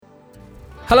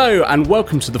Hello and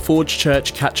welcome to the Forge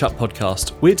Church Catch-Up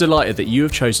Podcast. We're delighted that you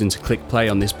have chosen to click play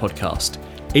on this podcast.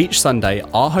 Each Sunday,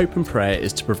 our hope and prayer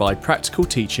is to provide practical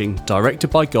teaching directed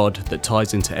by God that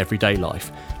ties into everyday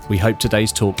life. We hope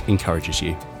today's talk encourages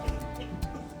you.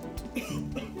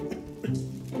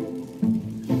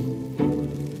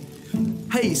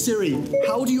 Hey Siri,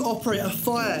 how do you operate a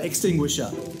fire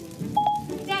extinguisher?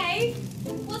 Dave,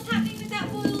 what's happening with that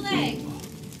boiled egg?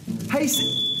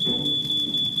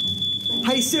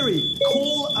 Hey Siri,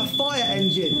 call a fire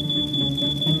engine.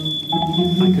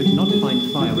 I could not find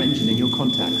fire engine in your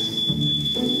contacts.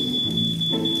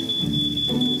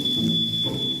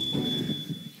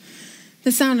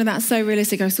 The sound of that's so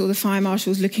realistic. I saw the fire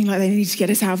marshals looking like they needed to get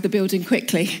us out of the building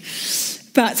quickly.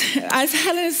 But as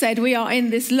Helen said, we are in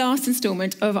this last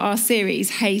instalment of our series,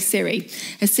 Hey Siri,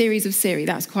 a series of Siri.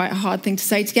 That's quite a hard thing to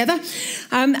say together.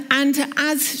 And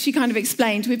as she kind of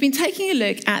explained, we've been taking a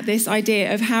look at this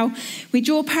idea of how we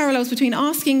draw parallels between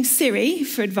asking Siri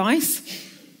for advice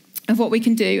of what we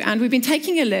can do. And we've been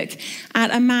taking a look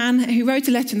at a man who wrote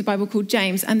a letter in the Bible called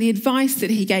James and the advice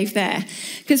that he gave there.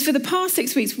 Because for the past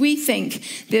 6 weeks, we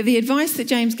think that the advice that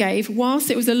James gave, whilst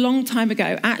it was a long time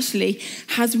ago, actually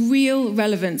has real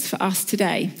relevance for us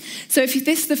today. So if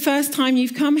this is the first time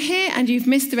you've come here and you've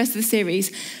missed the rest of the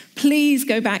series, please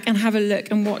go back and have a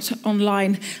look and watch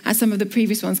online at some of the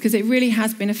previous ones, because it really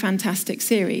has been a fantastic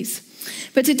series.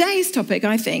 But today's topic,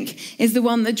 I think, is the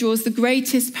one that draws the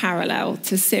greatest parallel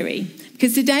to Siri,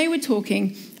 because today we're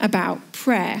talking about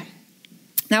prayer.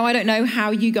 Now, I don't know how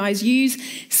you guys use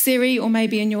Siri, or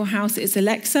maybe in your house it's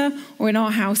Alexa, or in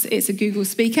our house it's a Google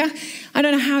speaker. I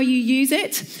don't know how you use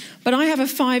it, but I have a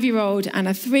 5-year-old and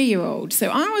a 3-year-old, so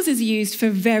ours is used for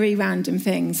very random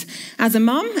things. As a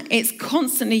mum, it's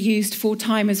constantly used for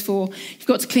timers for, you've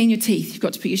got to clean your teeth, you've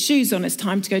got to put your shoes on, it's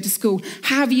time to go to school.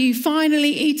 Have you finally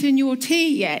eaten your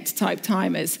tea yet? Type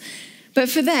timers. But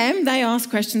for them, they ask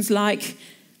questions like,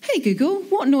 hey Google,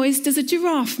 what noise does a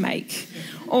giraffe make?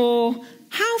 Or,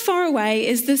 how far away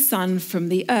is the sun from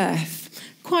the earth?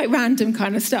 Quite random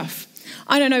kind of stuff.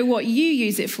 I don't know what you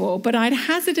use it for, but I'd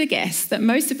hazard a guess that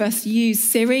most of us use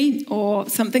Siri or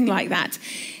something like that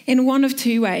in one of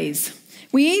two ways.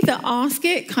 We either ask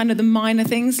it kind of the minor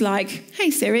things like,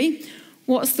 hey Siri,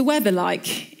 what's the weather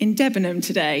like in Debenham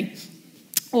today?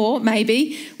 Or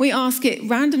maybe we ask it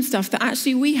random stuff that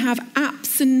actually we have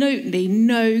absolutely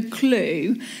no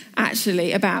clue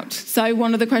actually about. So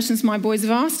one of the questions my boys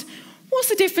have asked, what's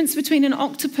the difference between an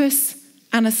octopus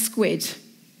and a squid?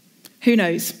 Who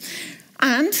knows?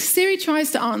 And Siri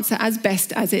tries to answer as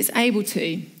best as it's able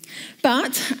to.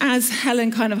 But as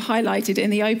Helen kind of highlighted in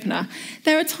the opener,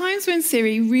 there are times when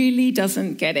Siri really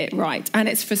doesn't get it right. And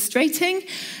it's frustrating.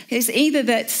 It's either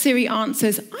that Siri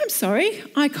answers, I'm sorry,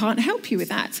 I can't help you with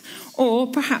that. Or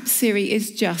perhaps Siri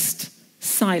is just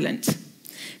silent.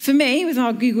 For me, with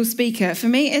our Google speaker,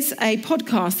 it's a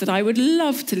podcast that I would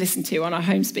love to listen to on our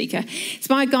home speaker. It's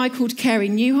by a guy called Carey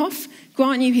Nieuwhof.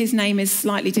 Grant you his name is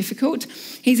slightly difficult.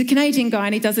 He's a Canadian guy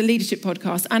and he does a leadership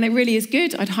podcast, and it really is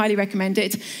good. I'd highly recommend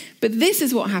it. But this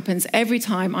is what happens every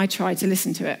time I try to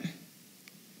listen to it.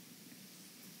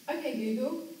 Okay,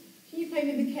 Google, can you play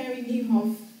me the Carey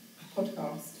Nieuwhof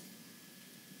podcast?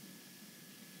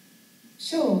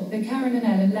 Sure, the Karen and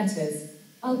Ellen letters.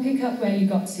 I'll pick up where you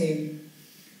got to.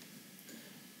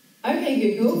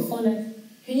 Okay, Google,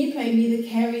 can you play me the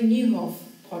Carey Nieuwhof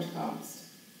podcast?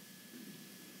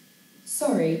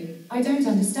 Sorry, I don't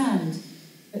understand.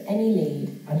 But any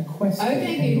need and question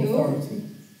okay, from Google, authority.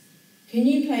 Can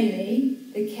you play me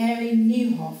the Carey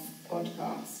Nieuwhof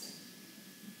podcast?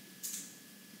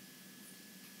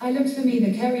 I looked for me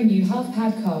the Carey Nieuwhof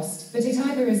podcast, but it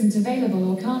either isn't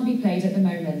available or can't be played at the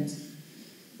moment.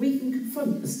 We can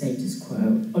confront the status quo,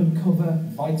 uncover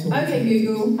vital... Okay,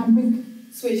 Google, and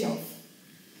switch off.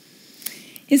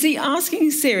 You see,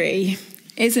 asking Siri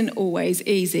isn't always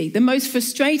easy. The most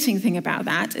frustrating thing about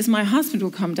that is my husband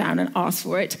will come down and ask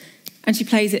for it, and she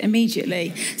plays it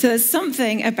immediately. So there's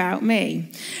something about me.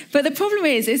 But the problem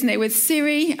is, isn't it, with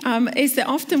Siri, is that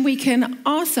often we can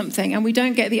ask something and we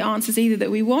don't get the answers either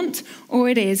that we want, or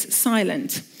it is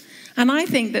silent. And I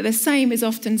think that the same is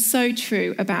often so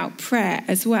true about prayer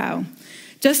as well.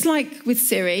 Just like with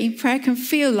Siri, prayer can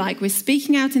feel like we're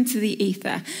speaking out into the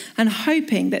ether and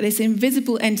hoping that this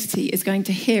invisible entity is going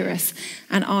to hear us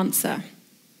and answer.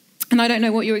 And I don't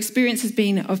know what your experience has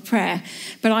been of prayer,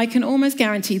 but I can almost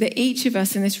guarantee that each of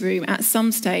us in this room at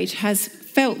some stage has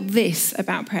felt this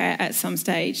about prayer at some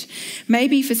stage.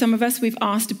 Maybe for some of us, we've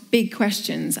asked big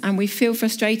questions and we feel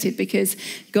frustrated because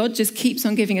God just keeps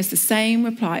on giving us the same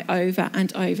reply over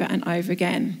and over and over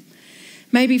again.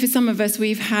 Maybe for some of us,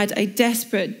 we've had a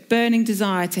desperate, burning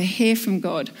desire to hear from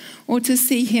God or to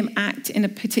see him act in a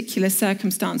particular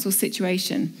circumstance or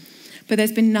situation. But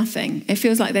there's been nothing. It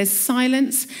feels like there's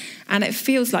silence, and it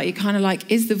feels like you're kind of like,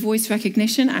 is the voice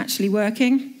recognition actually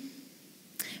working?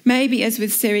 Maybe, as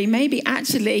with Siri, maybe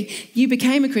actually you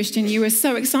became a Christian, you were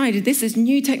so excited, this is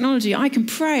new technology, I can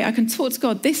pray, I can talk to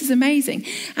God, this is amazing.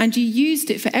 And you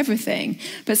used it for everything.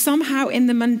 But somehow in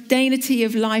the mundanity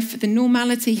of life, the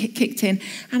normality kicked in,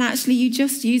 and actually you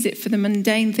just use it for the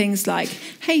mundane things like,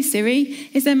 hey Siri,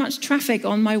 is there much traffic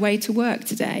on my way to work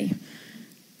today?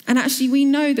 And actually, we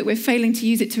know that we're failing to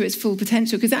use it to its full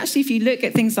potential, because actually, if you look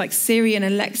at things like Siri and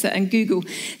Alexa and Google,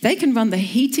 they can run the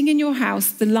heating in your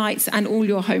house, the lights, and all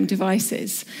your home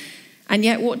devices. And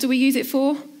yet, what do we use it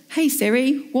for? Hey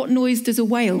Siri, what noise does a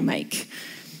whale make?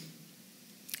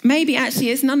 Maybe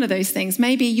actually it's none of those things.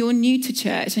 Maybe you're new to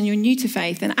church and you're new to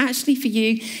faith, and actually for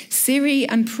you, Siri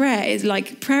and prayer is a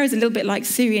little bit like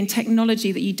Siri and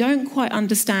technology that you don't quite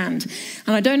understand.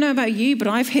 And I don't know about you, but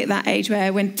I've hit that age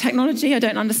where when technology I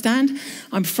don't understand,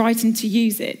 I'm frightened to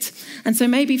use it. And so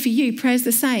maybe for you, prayer's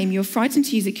the same. You're frightened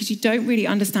to use it because you don't really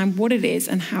understand what it is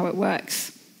and how it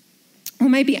works. Or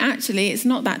maybe actually it's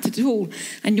not that at all,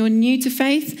 and you're new to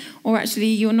faith, or actually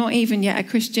you're not even yet a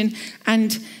Christian,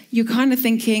 and you're kind of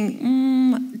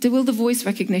thinking, will the voice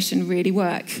recognition really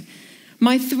work?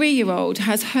 My 3-year-old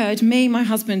has heard me, my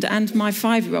husband, and my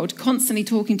 5-year-old constantly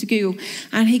talking to Google,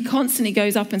 and he constantly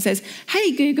goes up and says,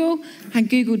 hey Google, and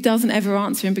Google doesn't ever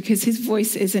answer him because his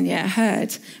voice isn't yet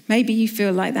heard. Maybe you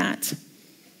feel like that.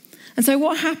 And so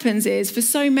what happens is, for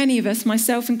so many of us,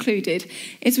 myself included,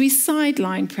 is we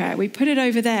sideline prayer. We put it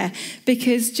over there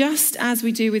because just as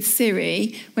we do with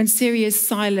Siri, when Siri is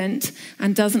silent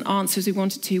and doesn't answer as we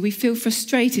wanted to, we feel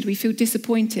frustrated, we feel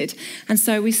disappointed, and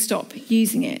so we stop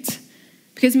using it.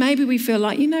 Because maybe we feel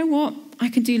like, you know what, I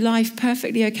can do life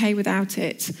perfectly okay without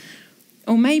it.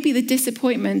 Or maybe the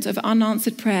disappointment of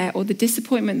unanswered prayer, or the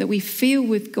disappointment that we feel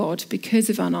with God because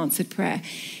of unanswered prayer,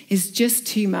 is just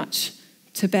too much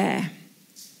to bear.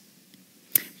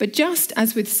 But just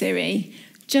as with Siri,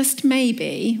 just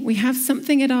maybe we have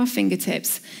something at our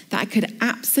fingertips that could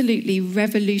absolutely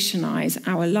revolutionize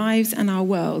our lives and our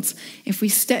worlds if we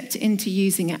stepped into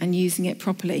using it and using it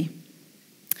properly.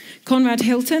 Conrad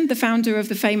Hilton, the founder of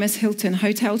the famous Hilton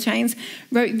hotel chains,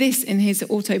 wrote this in his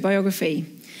autobiography.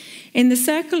 In the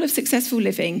circle of successful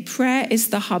living, prayer is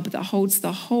the hub that holds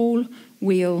the whole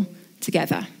wheel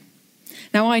together.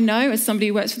 Now, I know, as somebody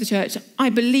who works for the church, I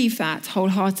believe that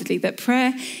wholeheartedly, that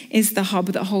prayer is the hub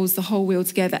that holds the whole wheel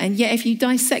together. And yet, if you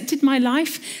dissected my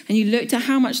life and you looked at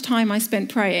how much time I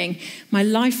spent praying, my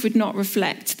life would not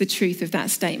reflect the truth of that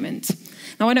statement.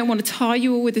 Now, I don't want to tar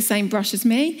you all with the same brush as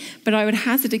me, but I would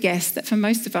hazard a guess that for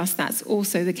most of us, that's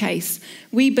also the case.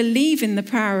 We believe in the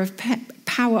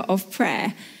power of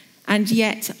prayer, and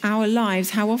yet our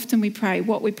lives, how often we pray,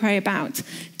 what we pray about,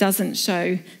 doesn't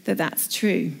show that that's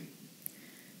true.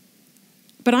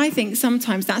 But I think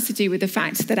sometimes that's to do with the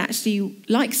fact that actually,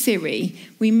 like Siri,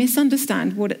 we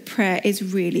misunderstand what prayer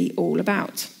is really all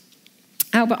about.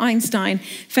 Albert Einstein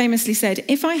famously said,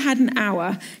 if I had an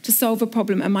hour to solve a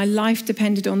problem and my life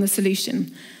depended on the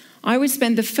solution, I would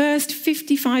spend the first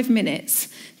 55 minutes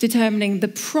determining the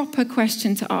proper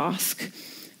question to ask.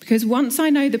 Because once I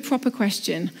know the proper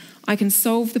question, I can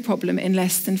solve the problem in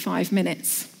less than 5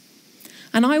 minutes.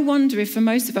 And I wonder if for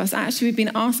most of us, actually we've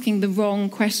been asking the wrong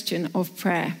question of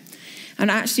prayer. And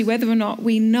actually whether or not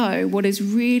we know what is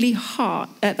really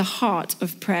at the heart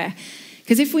of prayer.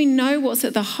 Because if we know what's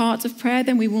at the heart of prayer,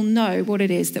 then we will know what it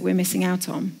is that we're missing out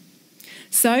on.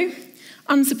 So,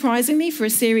 unsurprisingly, for a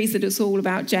series that is all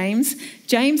about James,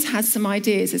 James has some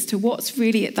ideas as to what's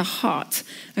really at the heart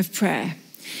of prayer.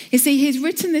 You see, he's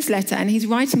written this letter, and he's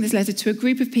writing this letter to a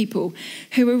group of people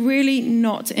who are really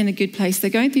not in a good place. They're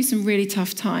going through some really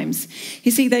tough times.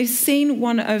 You see, they've seen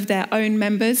one of their own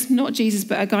members, not Jesus,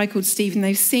 but a guy called Stephen.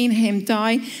 They've seen him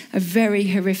die a very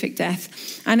horrific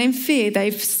death. And in fear,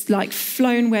 they've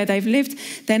flown where they've lived.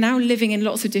 They're now living in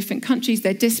lots of different countries.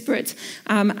 They're disparate,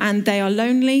 and they are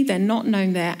lonely. They're not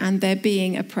known there, and they're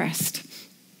being oppressed.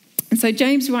 And so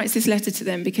James writes this letter to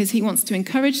them because he wants to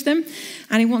encourage them,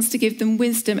 and he wants to give them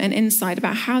wisdom and insight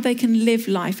about how they can live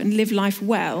life and live life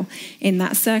well in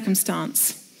that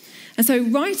circumstance. And so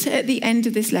right at the end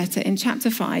of this letter in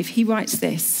chapter 5, he writes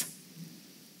this.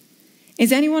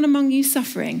 Is anyone among you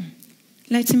suffering?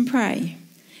 Let him pray.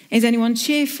 Is anyone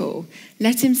cheerful?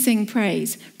 Let him sing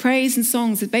praise. Praise and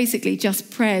songs are basically just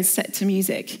prayers set to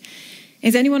music.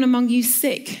 Is anyone among you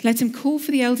sick? Let him call for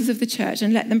the elders of the church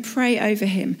and let them pray over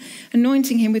him,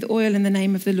 anointing him with oil in the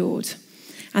name of the Lord.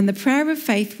 And the prayer of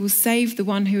faith will save the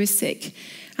one who is sick,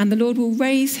 and the Lord will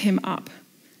raise him up.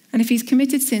 And if he's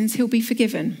committed sins, he'll be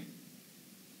forgiven.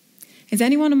 Is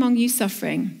anyone among you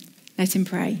suffering? Let him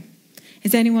pray.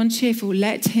 Is anyone cheerful?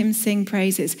 Let him sing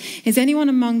praises. Is anyone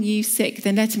among you sick?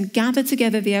 Then let him gather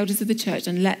together the elders of the church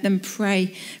and let them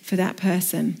pray for that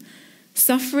person.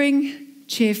 Suffering,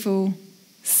 cheerful,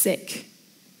 sick.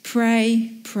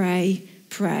 Pray, pray,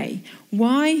 pray.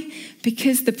 Why?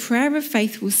 Because the prayer of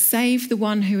faith will save the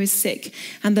one who is sick,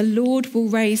 and the Lord will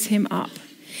raise him up.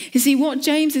 You see, what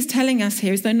James is telling us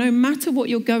here is that no matter what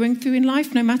you're going through in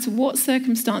life, no matter what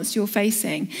circumstance you're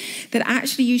facing, that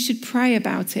actually you should pray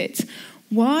about it.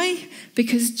 Why?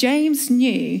 Because James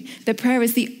knew that prayer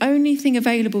is the only thing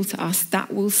available to us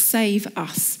that will save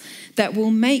us, that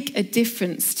will make a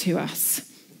difference to us.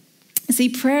 See,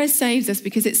 prayer saves us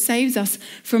because it saves us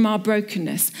from our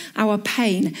brokenness, our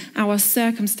pain, our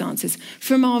circumstances,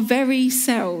 from our very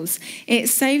selves. It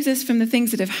saves us from the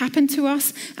things that have happened to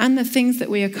us and the things that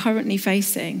we are currently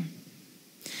facing.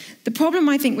 The problem,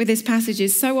 I think, with this passage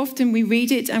is so often we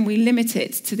read it and we limit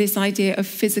it to this idea of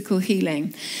physical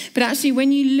healing. But actually,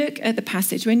 when you look at the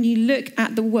passage, when you look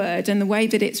at the word and the way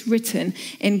that it's written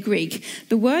in Greek,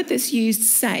 the word that's used,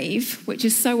 save, which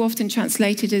is so often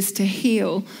translated as to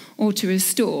heal or to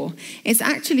restore, is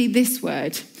actually this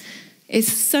word.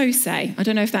 It's sose. I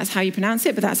don't know if that's how you pronounce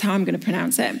it, but that's how I'm going to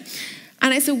pronounce it.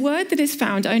 And it's a word that is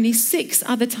found only 6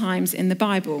 other times in the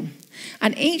Bible.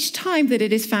 And each time that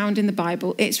it is found in the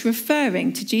Bible, it's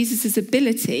referring to Jesus'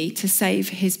 ability to save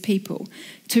his people,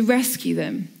 to rescue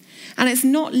them. And it's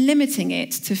not limiting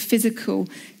it to physical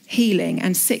healing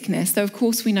and sickness, though of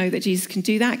course we know that Jesus can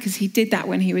do that because he did that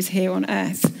when he was here on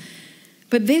earth.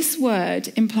 But this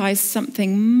word implies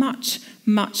something much,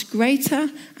 much greater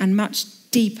and much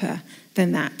deeper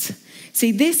than that.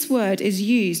 See, this word is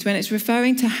used when it's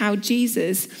referring to how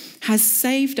Jesus has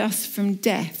saved us from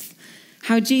death,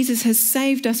 how Jesus has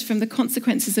saved us from the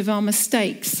consequences of our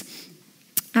mistakes,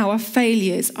 our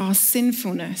failures, our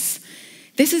sinfulness.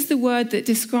 This is the word that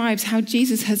describes how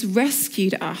Jesus has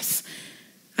rescued us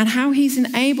and how he's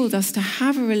enabled us to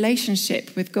have a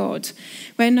relationship with God,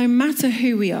 where no matter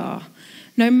who we are,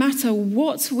 no matter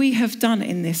what we have done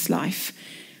in this life,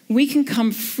 we can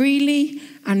come freely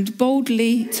and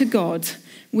boldly to God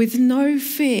with no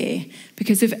fear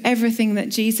because of everything that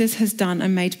Jesus has done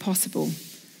and made possible.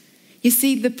 You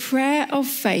see, the prayer of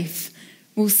faith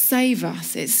will save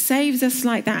us. It saves us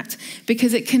like that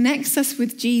because it connects us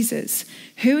with Jesus,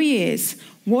 who he is,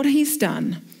 what he's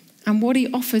done, and what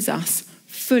he offers us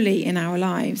fully in our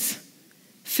lives.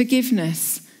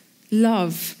 Forgiveness,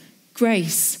 love,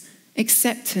 grace,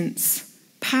 acceptance,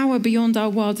 power beyond our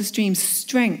wildest dreams,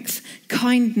 strength,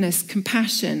 kindness,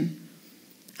 compassion.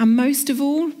 And most of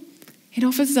all, it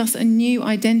offers us a new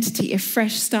identity, a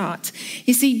fresh start.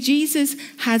 You see, Jesus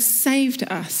has saved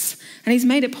us, and he's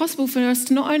made it possible for us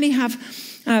to not only have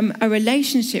a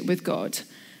relationship with God,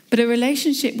 but a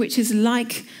relationship which is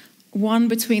like one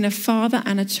between a father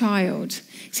and a child.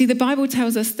 See, the Bible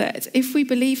tells us that if we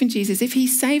believe in Jesus, if he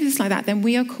saves us like that, then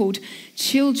we are called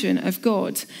children of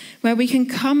God, where we can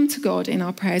come to God in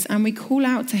our prayers and we call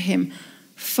out to him,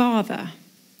 Father.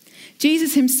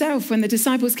 Jesus himself, when the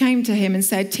disciples came to him and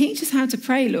said, teach us how to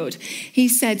pray, Lord, he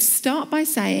said, start by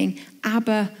saying,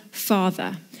 Abba,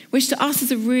 Father, which to us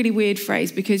is a really weird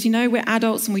phrase because, you know, we're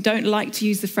adults and we don't like to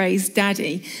use the phrase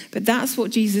daddy, but that's what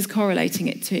Jesus is correlating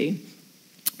it to.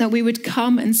 That we would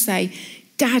come and say,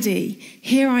 Daddy,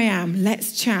 here I am,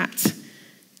 let's chat.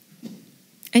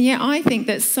 And yet I think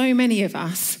that so many of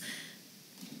us,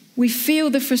 we feel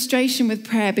the frustration with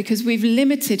prayer because we've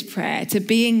limited prayer to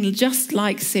being just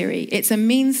like Siri. It's a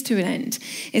means to an end.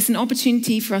 It's an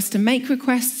opportunity for us to make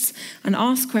requests and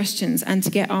ask questions and to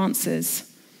get answers.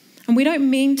 And we don't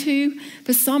mean to,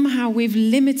 but somehow we've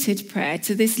limited prayer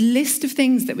to this list of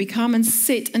things that we come and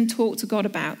sit and talk to God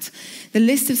about, the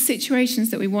list of situations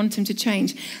that we want him to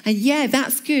change. And yeah,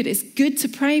 that's good. It's good to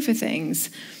pray for things.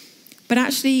 But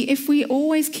actually, if we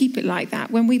always keep it like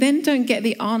that, when we then don't get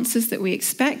the answers that we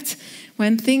expect,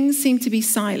 when things seem to be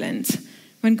silent,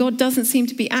 when God doesn't seem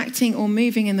to be acting or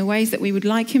moving in the ways that we would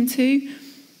like him to,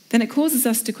 then it causes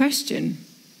us to question,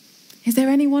 is there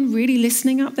anyone really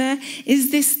listening up there?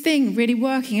 Is this thing really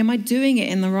working? Am I doing it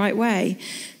in the right way?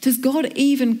 Does God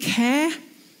even care?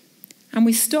 And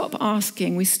we stop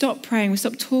asking, we stop praying, we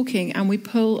stop talking, and we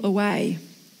pull away.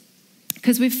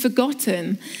 Because we've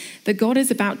forgotten that God is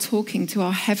about talking to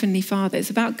our Heavenly Father. It's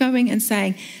about going and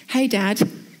saying, hey, Dad,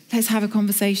 let's have a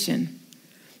conversation.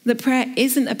 That prayer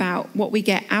isn't about what we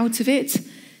get out of it,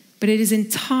 but it is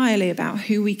entirely about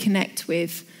who we connect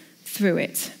with through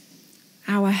it.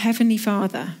 Our Heavenly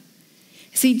Father.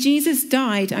 See, Jesus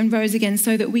died and rose again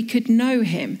so that we could know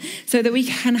him, so that we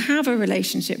can have a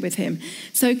relationship with him,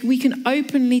 so we can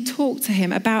openly talk to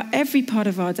him about every part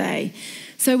of our day,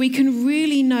 so we can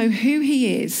really know who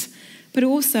he is, but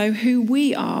also who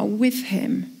we are with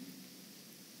him.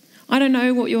 I don't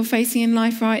know what you're facing in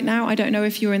life right now. I don't know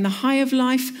if you're in the high of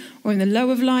life or in the low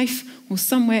of life or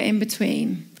somewhere in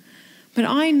between. But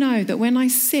I know that when I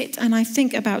sit and I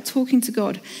think about talking to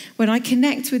God, when I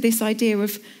connect with this idea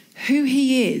of who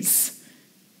he is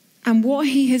and what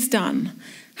he has done,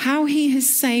 how he has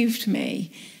saved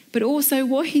me, but also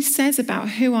what he says about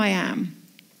who I am,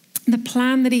 the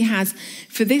plan that he has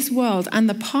for this world and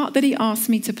the part that he asks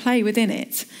me to play within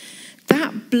it,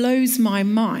 that blows my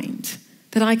mind,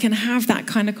 that I can have that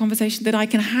kind of conversation, that I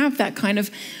can have that kind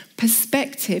of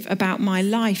perspective about my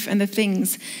life and the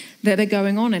things that are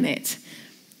going on in it.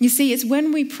 You see, it's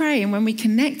when we pray and when we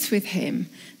connect with him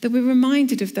that we're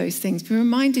reminded of those things. We're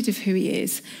reminded of who he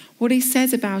is, what he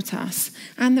says about us,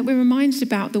 and that we're reminded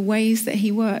about the ways that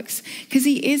he works, because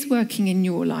he is working in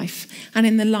your life and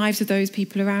in the lives of those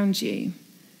people around you.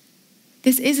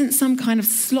 This isn't some kind of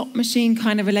slot machine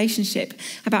kind of relationship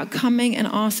about coming and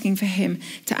asking for him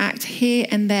to act here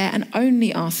and there and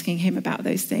only asking him about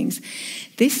those things.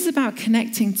 This is about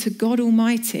connecting to God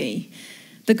Almighty,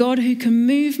 the God who can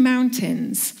move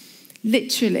mountains,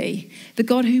 literally, the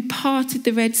God who parted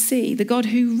the Red Sea, the God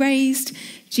who raised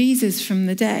Jesus from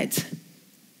the dead,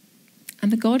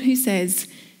 and the God who says,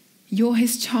 you're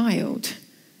his child.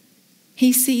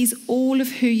 He sees all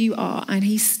of who you are and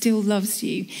he still loves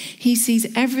you. He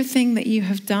sees everything that you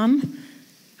have done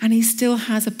and he still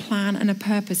has a plan and a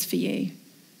purpose for you.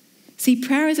 See,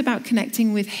 prayer is about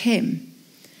connecting with him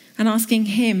and asking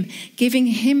him, giving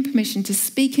him permission to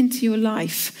speak into your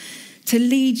life, to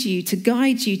lead you, to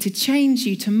guide you, to change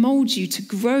you, to mold you, to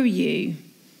grow you.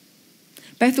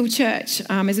 Bethel Church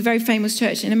is a very famous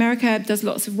church in America, does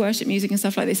lots of worship music and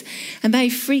stuff like this. And they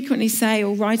frequently say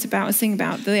or write about or sing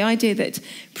about the idea that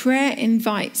prayer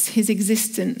invites his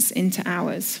existence into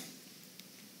ours.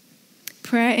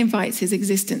 Prayer invites his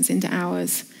existence into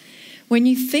ours. When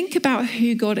you think about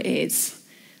who God is,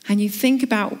 and you think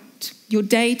about your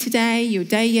day today, your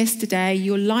day yesterday,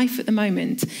 your life at the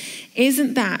moment,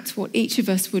 isn't that what each of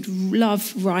us would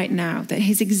love right now? That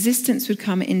his existence would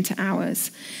come into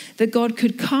ours, that God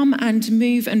could come and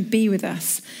move and be with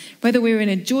us, whether we're in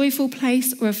a joyful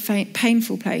place or a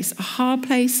painful place, a hard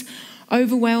place,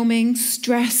 overwhelming,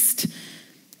 stressed,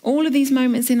 all of these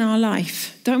moments in our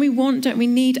life. Don't we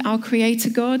need our Creator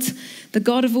God, the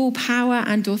God of all power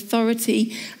and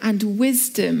authority and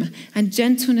wisdom and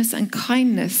gentleness and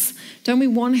kindness? Don't we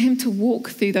want him to walk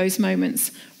through those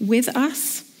moments with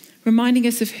us, reminding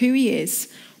us of who he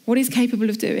is, what he's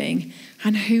capable of doing,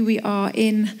 and who we are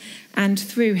in and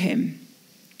through him?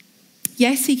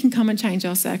 Yes, he can come and change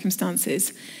our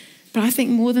circumstances, but I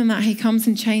think more than that, he comes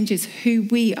and changes who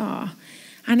we are,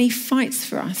 and he fights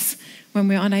for us when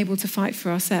we're unable to fight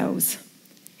for ourselves.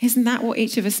 Isn't that what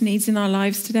each of us needs in our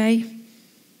lives today?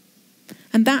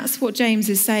 And that's what James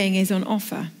is saying is on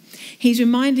offer. He's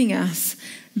reminding us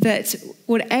that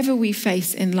whatever we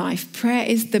face in life, prayer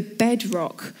is the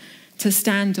bedrock to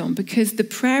stand on, because the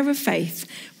prayer of faith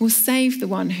will save the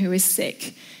one who is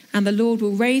sick, and the Lord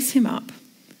will raise him up.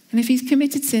 And if he's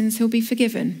committed sins, he'll be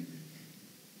forgiven.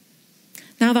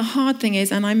 Now, the hard thing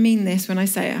is, and I mean this when I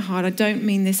say it hard, I don't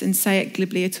mean this and say it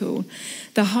glibly at all.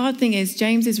 The hard thing is,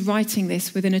 James is writing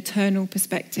this with an eternal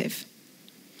perspective.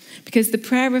 Because the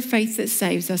prayer of faith that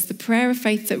saves us, the prayer of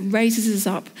faith that raises us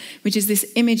up, which is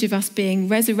this image of us being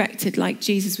resurrected like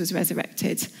Jesus was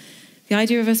resurrected, the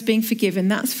idea of us being forgiven,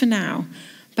 that's for now.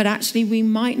 But actually, we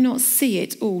might not see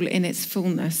it all in its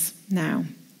fullness now.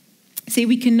 See,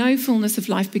 we can know fullness of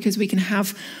life because we can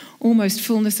have almost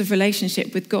fullness of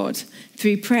relationship with God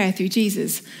through prayer, through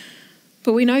Jesus.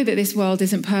 But we know that this world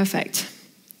isn't perfect.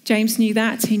 James knew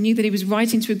that. He knew that he was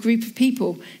writing to a group of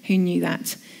people who knew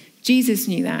that. Jesus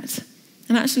knew that.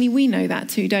 And actually, we know that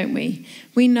too, don't we?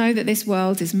 We know that this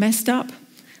world is messed up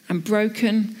and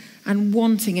broken and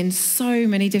wanting in so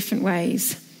many different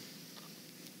ways.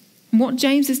 And what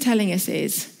James is telling us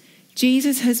is,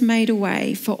 Jesus has made a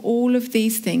way for all of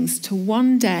these things to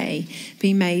one day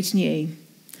be made new.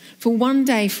 For one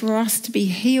day for us to be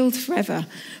healed forever.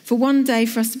 For one day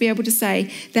for us to be able to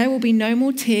say, there will be no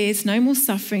more tears, no more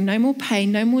suffering, no more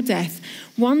pain, no more death.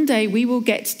 One day we will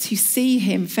get to see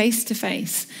him face to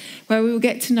face, where we will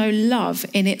get to know love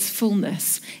in its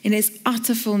fullness, in its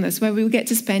utter fullness, where we will get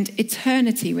to spend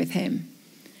eternity with him.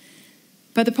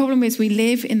 But the problem is we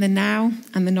live in the now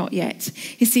and the not yet.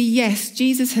 You see, yes,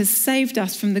 Jesus has saved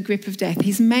us from the grip of death.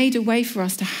 He's made a way for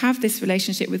us to have this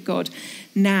relationship with God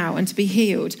now and to be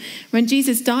healed. When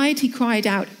Jesus died, he cried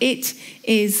out, "It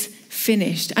is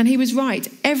finished." And he was right.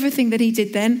 Everything that he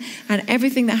did then and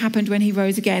everything that happened when he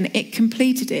rose again, it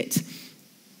completed it.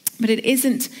 But it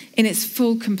isn't in its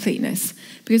full completeness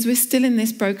because we're still in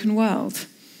this broken world.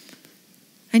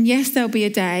 And yes, there'll be a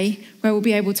day where we'll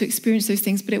be able to experience those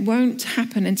things, but it won't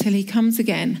happen until he comes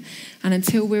again and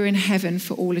until we're in heaven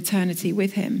for all eternity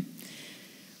with him.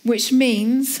 Which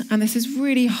means, and this is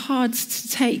really hard to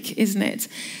take, isn't it,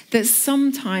 that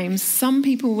sometimes some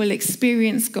people will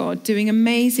experience God doing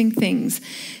amazing things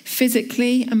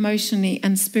physically, emotionally,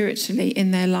 and spiritually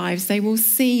in their lives. They will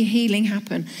see healing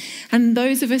happen. And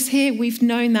those of us here, we've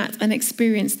known that and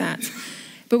experienced that.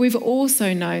 But we've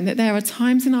also known that there are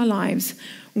times in our lives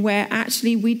where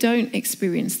actually we don't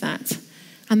experience that.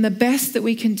 And the best that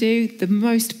we can do, the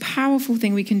most powerful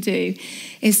thing we can do,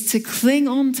 is to cling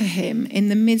on to him in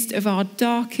the midst of our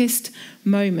darkest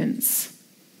moments.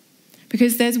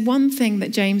 Because there's one thing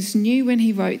that James knew when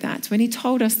he wrote that, when he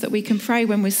told us that we can pray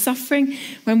when we're suffering,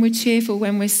 when we're cheerful,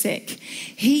 when we're sick.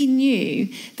 He knew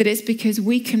that it's because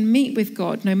we can meet with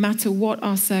God no matter what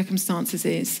our circumstances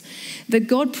is. That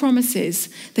God promises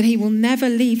that he will never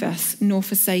leave us nor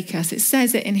forsake us. It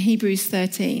says it in Hebrews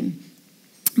 13.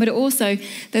 But also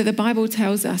that the Bible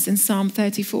tells us in Psalm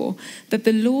 34 that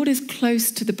the Lord is close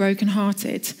to the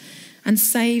brokenhearted and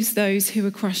saves those who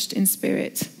are crushed in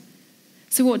spirit.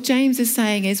 So what James is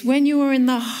saying is when you are in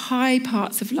the high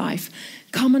parts of life,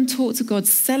 come and talk to God,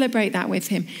 celebrate that with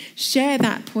him, share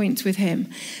that point with him,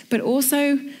 but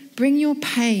also bring your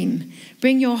pain,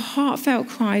 bring your heartfelt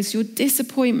cries, your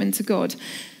disappointment to God,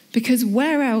 because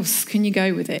where else can you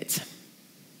go with it?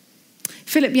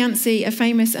 Philip Yancey, a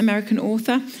famous American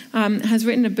author, has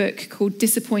written a book called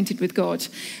Disappointed with God.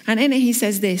 And in it he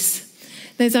says this: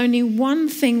 there's only one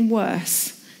thing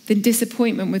worse than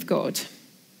disappointment with God.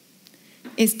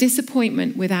 It's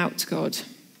disappointment without God.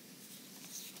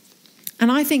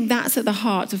 And I think that's at the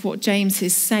heart of what James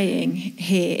is saying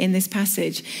here in this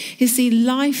passage. You see,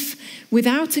 life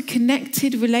without a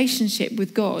connected relationship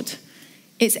with God,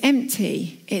 it's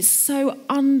empty. It's so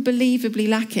unbelievably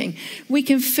lacking. We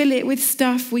can fill it with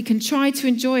stuff. We can try to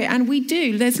enjoy it, and we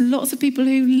do. There's lots of people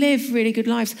who live really good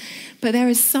lives, but there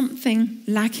is something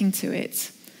lacking to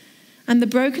it. And the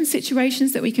broken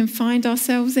situations that we can find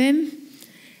ourselves in,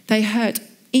 they hurt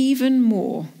even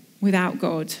more without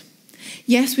God.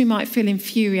 Yes, we might feel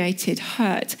infuriated,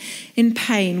 hurt, in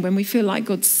pain when we feel like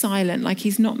God's silent, like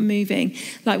he's not moving,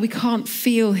 like we can't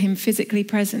feel him physically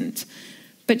present.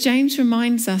 But James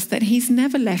reminds us that he's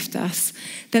never left us,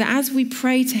 that as we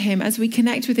pray to him, as we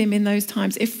connect with him in those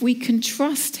times, if we can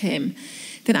trust him,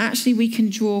 then actually we can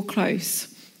draw close.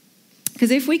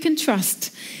 Because if we can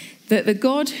trust that the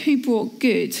God who brought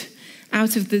good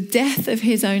out of the death of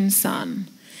his own son,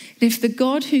 if the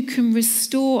God who can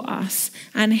restore us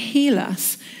and heal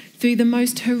us through the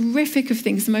most horrific of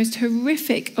things, the most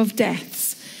horrific of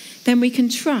deaths, then we can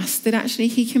trust that actually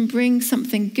he can bring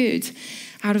something good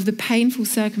out of the painful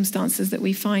circumstances that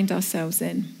we find ourselves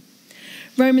in.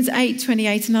 Romans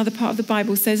 8:28, another part of the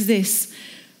Bible, says this: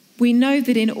 we know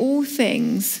that in all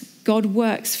things God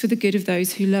works for the good of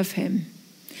those who love him.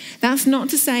 That's not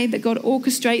to say that God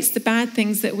orchestrates the bad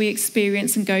things that we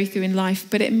experience and go through in life,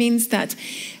 but it means that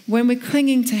when we're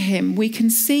clinging to him, we can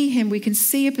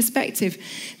see a perspective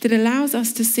that allows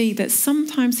us to see that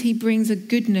sometimes he brings a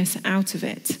goodness out of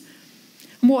it.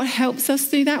 And what helps us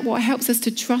do that? What helps us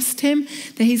to trust him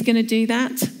that he's going to do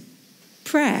that?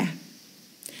 Prayer.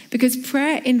 Because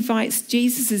prayer invites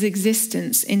Jesus'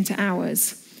 existence into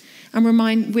ours. And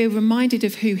we're reminded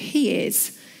of who he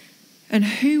is and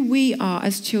who we are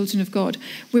as children of God.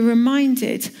 We're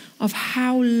reminded of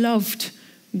how loved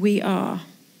we are.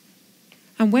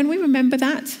 And when we remember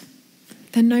that,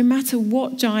 then no matter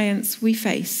what giants we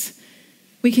face,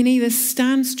 we can either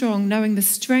stand strong knowing the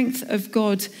strength of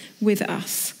God with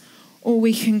us, or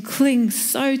we can cling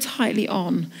so tightly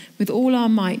on with all our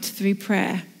might through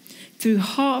prayer, through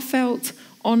heartfelt,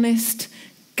 honest,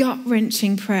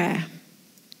 gut-wrenching prayer.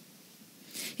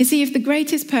 You see, if the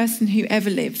greatest person who ever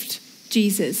lived,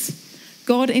 Jesus,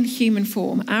 God in human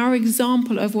form, our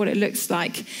example of what it looks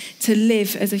like to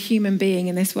live as a human being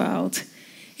in this world,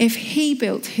 if he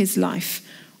built his life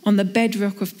on the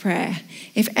bedrock of prayer,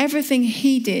 if everything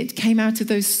he did came out of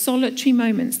those solitary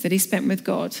moments that he spent with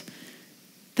God,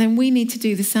 then we need to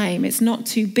do the same. It's not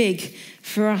too big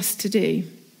for us to do.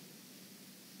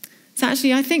 So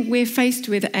actually, I think we're faced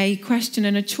with a question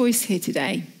and a choice here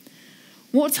today.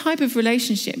 What type of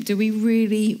relationship do we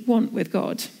really want with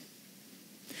God?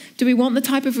 Do we want the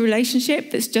type of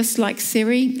relationship that's just like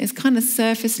Siri? It's kind of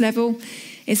surface level.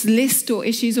 It's list or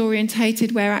issues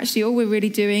orientated, where actually all we're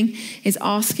really doing is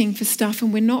asking for stuff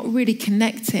and we're not really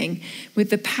connecting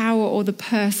with the power or the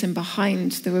person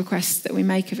behind the requests that we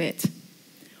make of it.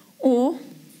 Or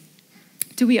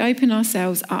do we open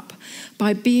ourselves up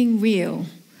by being real,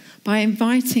 by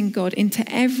inviting God into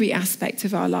every aspect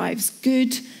of our lives,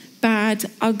 good, bad,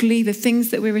 ugly, the things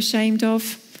that we're ashamed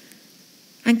of,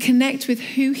 and connect with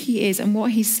who he is and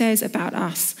what he says about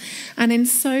us. And in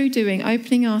so doing,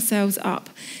 opening ourselves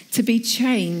up to be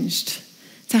changed,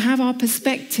 to have our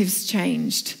perspectives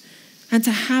changed, and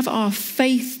to have our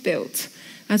faith built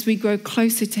as we grow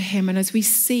closer to him and as we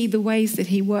see the ways that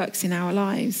he works in our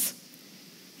lives.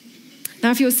 Now,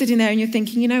 if you're sitting there and you're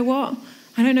thinking, you know what?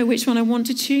 I don't know which one I want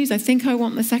to choose. I think I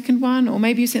want the second one. Or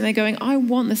maybe you're sitting there going, I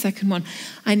want the second one.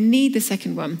 I need the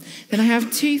second one. Then I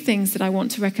have two things that I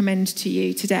want to recommend to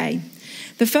you today.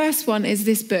 The first one is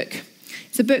this book.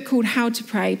 It's a book called How to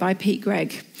Pray by Pete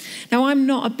Greig. Now, I'm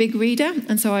not a big reader,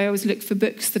 and so I always look for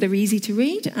books that are easy to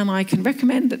read, and I can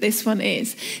recommend that this one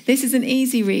is. This is an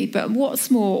easy read, but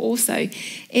what's more, also,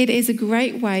 it is a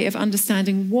great way of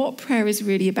understanding what prayer is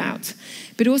really about.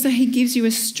 But also, he gives you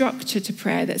a structure to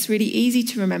prayer that's really easy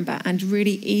to remember and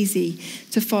really easy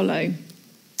to follow.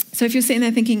 So if you're sitting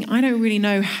there thinking, I don't really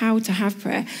know how to have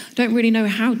prayer, I don't really know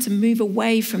how to move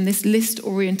away from this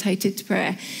list-orientated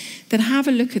prayer, then have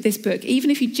a look at this book. Even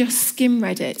if you just skim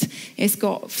read it, it's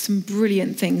got some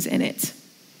brilliant things in it.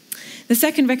 The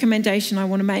second recommendation I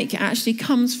want to make actually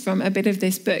comes from a bit of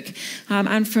this book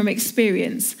and from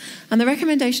experience. And the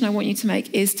recommendation I want you to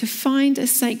make is to find a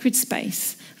sacred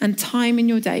space and time in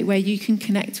your day where you can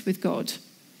connect with God.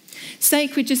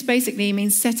 Sacred just basically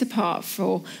means set apart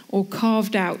for or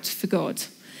carved out for God.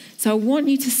 So I want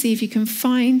you to see if you can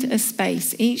find a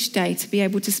space each day to be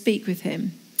able to speak with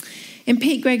him. In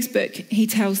Pete Greig's book, he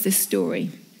tells this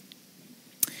story.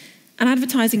 An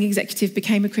advertising executive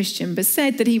became a Christian, but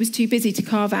said that he was too busy to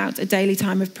carve out a daily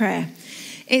time of prayer.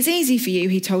 It's easy for you,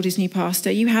 he told his new pastor.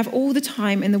 You have all the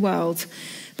time in the world,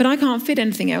 but I can't fit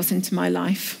anything else into my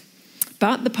life.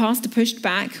 But the pastor pushed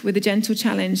back with a gentle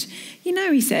challenge. You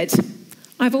know, he said,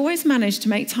 I've always managed to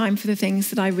make time for the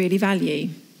things that I really value.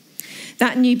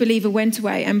 That new believer went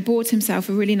away and bought himself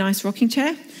a really nice rocking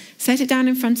chair, set it down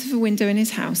in front of a window in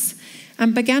his house,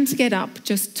 and began to get up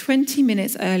just 20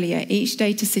 minutes earlier each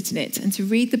day to sit in it and to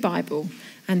read the Bible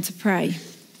and to pray.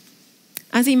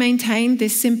 As he maintained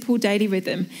this simple daily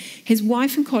rhythm, his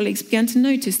wife and colleagues began to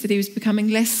notice that he was becoming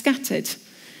less scattered,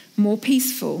 more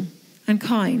peaceful and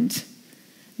kind.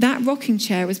 That rocking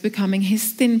chair was becoming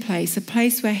his thin place, a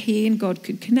place where he and God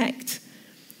could connect.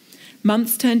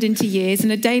 Months turned into years,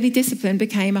 and a daily discipline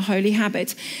became a holy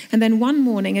habit. And then one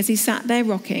morning, as he sat there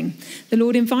rocking, the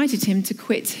Lord invited him to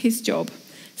quit his job,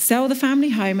 sell the family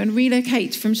home, and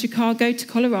relocate from Chicago to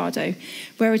Colorado,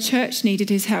 where a church needed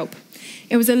his help.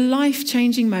 It was a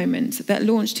life-changing moment that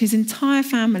launched his entire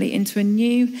family into a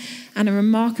new and a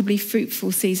remarkably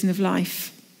fruitful season of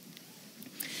life.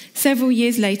 Several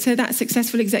years later, that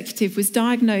successful executive was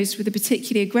diagnosed with a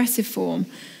particularly aggressive form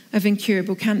of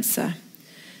incurable cancer.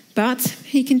 But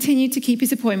he continued to keep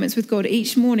his appointments with God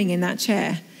each morning in that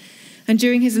chair. And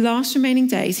during his last remaining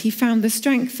days, he found the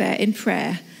strength there in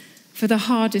prayer for the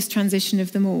hardest transition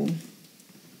of them all.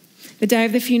 The day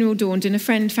of the funeral dawned, and a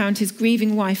friend found his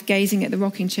grieving wife gazing at the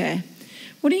rocking chair.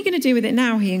 What are you going to do with it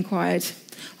now? He inquired.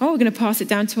 Oh, we're going to pass it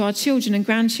down to our children and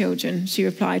grandchildren, she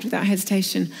replied without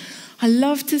hesitation. I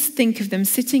love to think of them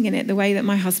sitting in it the way that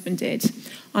my husband did,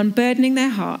 unburdening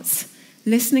their hearts,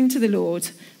 listening to the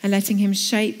Lord, and letting him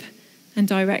shape and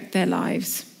direct their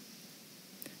lives.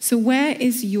 So where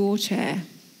is your chair?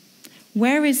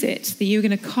 Where is it that you're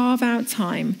going to carve out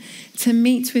time to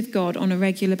meet with God on a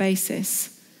regular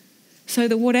basis, so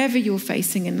that whatever you're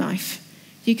facing in life,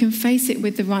 you can face it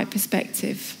with the right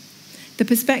perspective? The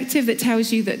perspective that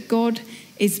tells you that God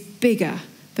is bigger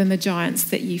than the giants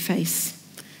that you face.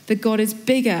 That God is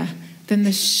bigger than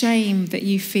the shame that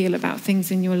you feel about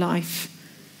things in your life.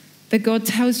 That God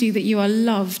tells you that you are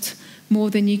loved more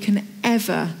than you can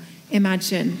ever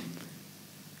imagine.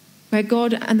 Where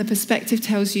God and the perspective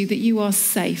tells you that you are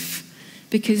safe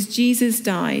because Jesus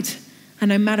died, and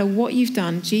no matter what you've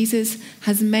done, Jesus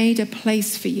has made a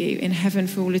place for you in heaven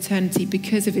for all eternity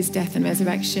because of his death and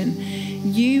resurrection.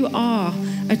 You are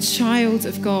a child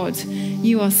of God.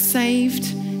 You are saved,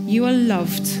 you are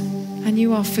loved, and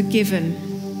you are forgiven.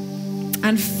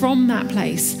 And from that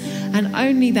place, and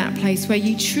only that place where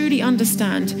you truly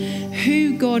understand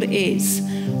who God is,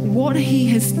 what he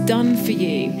has done for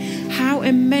you, how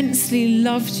immensely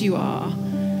loved you are,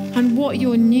 and what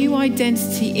your new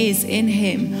identity is in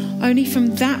him, Only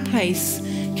from that place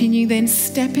can you then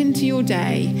step into your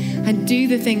day and do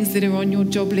the things that are on your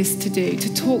job list to do,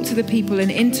 to talk to the people and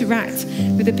interact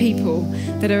with the people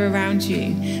that are around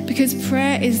you. Because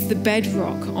prayer is the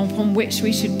bedrock upon which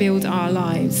we should build our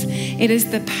lives. It is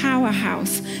the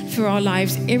powerhouse for our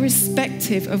lives,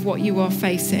 irrespective of what you are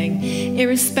facing,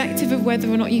 irrespective of whether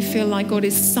or not you feel like God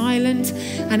is silent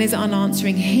and is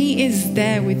unanswering. He is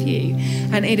there with you,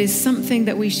 and it is something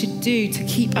that we should do to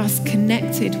keep us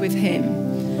connected with Him.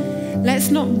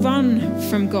 Let's not run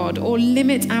from God or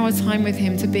limit our time with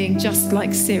Him to being just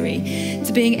like Siri,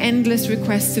 to being endless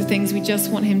requests of things we just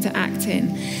want Him to act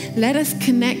in. Let us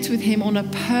connect with Him on a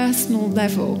personal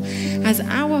level, as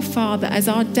our Father, as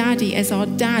our Daddy, as our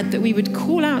Dad, that we would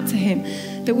call out to Him,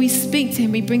 that we speak to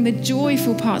Him, we bring the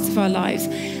joyful parts of our lives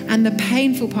and the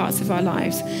painful parts of our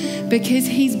lives, because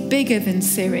He's bigger than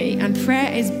Siri, and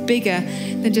prayer is bigger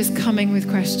than just coming with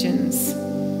questions.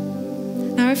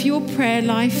 Now, if your prayer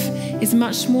life is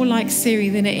much more like Siri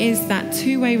than it is that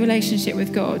two-way relationship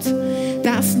with God,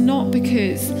 that's not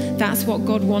because that's what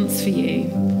God wants for you.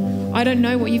 I don't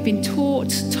know what you've been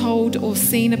taught, told, or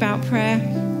seen about prayer.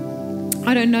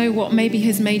 I don't know what maybe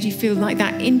has made you feel like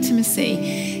that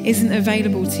intimacy isn't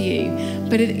available to you,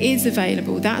 but it is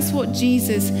available. That's what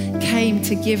Jesus came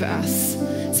to give us.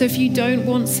 So if you don't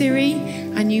want Siri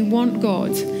and you want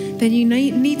God, then you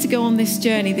need to go on this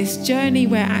journey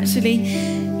where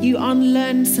actually you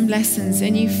unlearn some lessons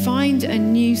and you find a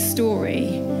new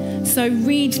story. So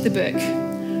read the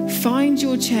book, find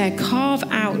your chair, carve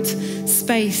out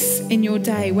space in your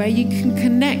day where you can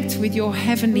connect with your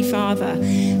Heavenly Father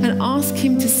and ask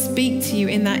Him to speak to you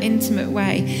in that intimate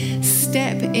way.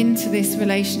 Step into this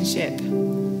relationship.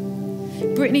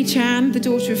 Brittany Chan, the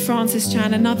daughter of Francis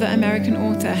Chan, another American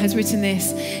author, has written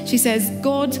this. She says,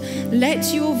 "God,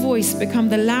 let your voice become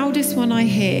the loudest one I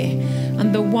hear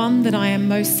and the one that I am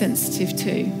most sensitive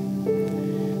to."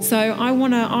 So I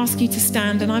want to ask you to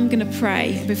stand, and I'm going to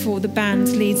pray before the band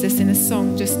leads us in a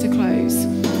song just to close.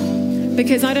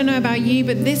 Because I don't know about you,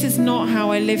 but this is not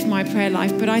how I live my prayer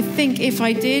life. But I think if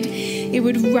I did, it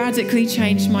would radically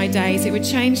change my days. It would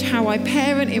change how I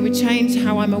parent. It would change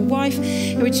how I'm a wife.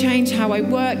 It would change how I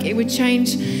work. It would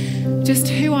change just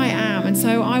who I am. And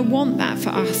so I want that for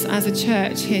us as a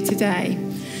church here today.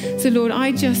 So Lord,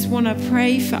 I just want to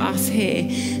pray for us here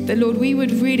that, Lord, we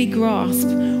would really grasp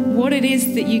what it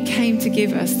is that you came to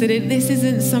give us, that this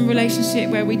isn't some relationship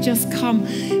where we just come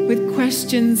with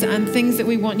questions and things that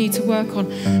we want you to work on.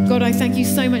 God, I thank you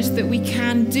so much that we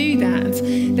can do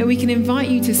that we can invite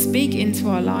you to speak into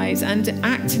our lives and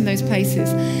act in those places.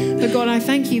 But God, I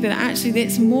thank you that actually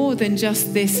it's more than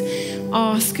just this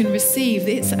ask and receive.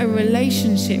 It's a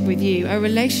relationship with you, a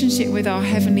relationship with our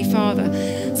Heavenly Father.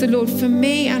 So Lord, for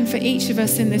me and for each of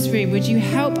us in this room, would you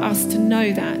help us to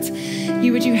know that?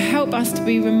 Would you help us to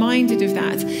be reminded of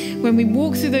that when we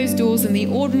walk through those doors and the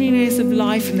ordinariness of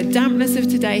life and the dampness of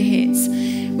today hits?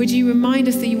 Would you remind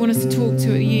us that you want us to talk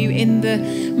to you in the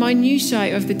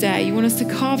minutiae of the day? You want us to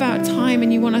carve out time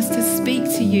and you want us to speak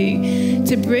to you,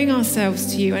 to bring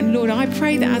ourselves to you. And Lord, I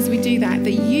pray that as we do that,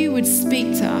 that you would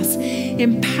speak to us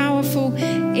in powerful,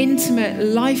 intimate,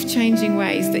 life-changing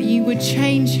ways, that you would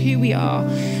change who we are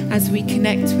as we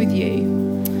connect with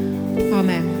you.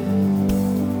 Amen.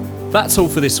 That's all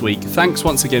for this week. Thanks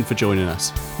once again for joining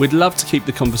us. We'd love to keep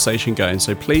the conversation going,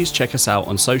 so please check us out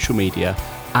on social media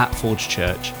at Forge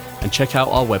Church and check out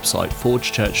our website,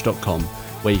 forgechurch.com,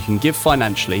 where you can give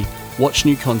financially, watch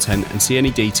new content and see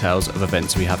any details of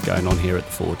events we have going on here at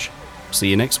the Forge. See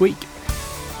you next week.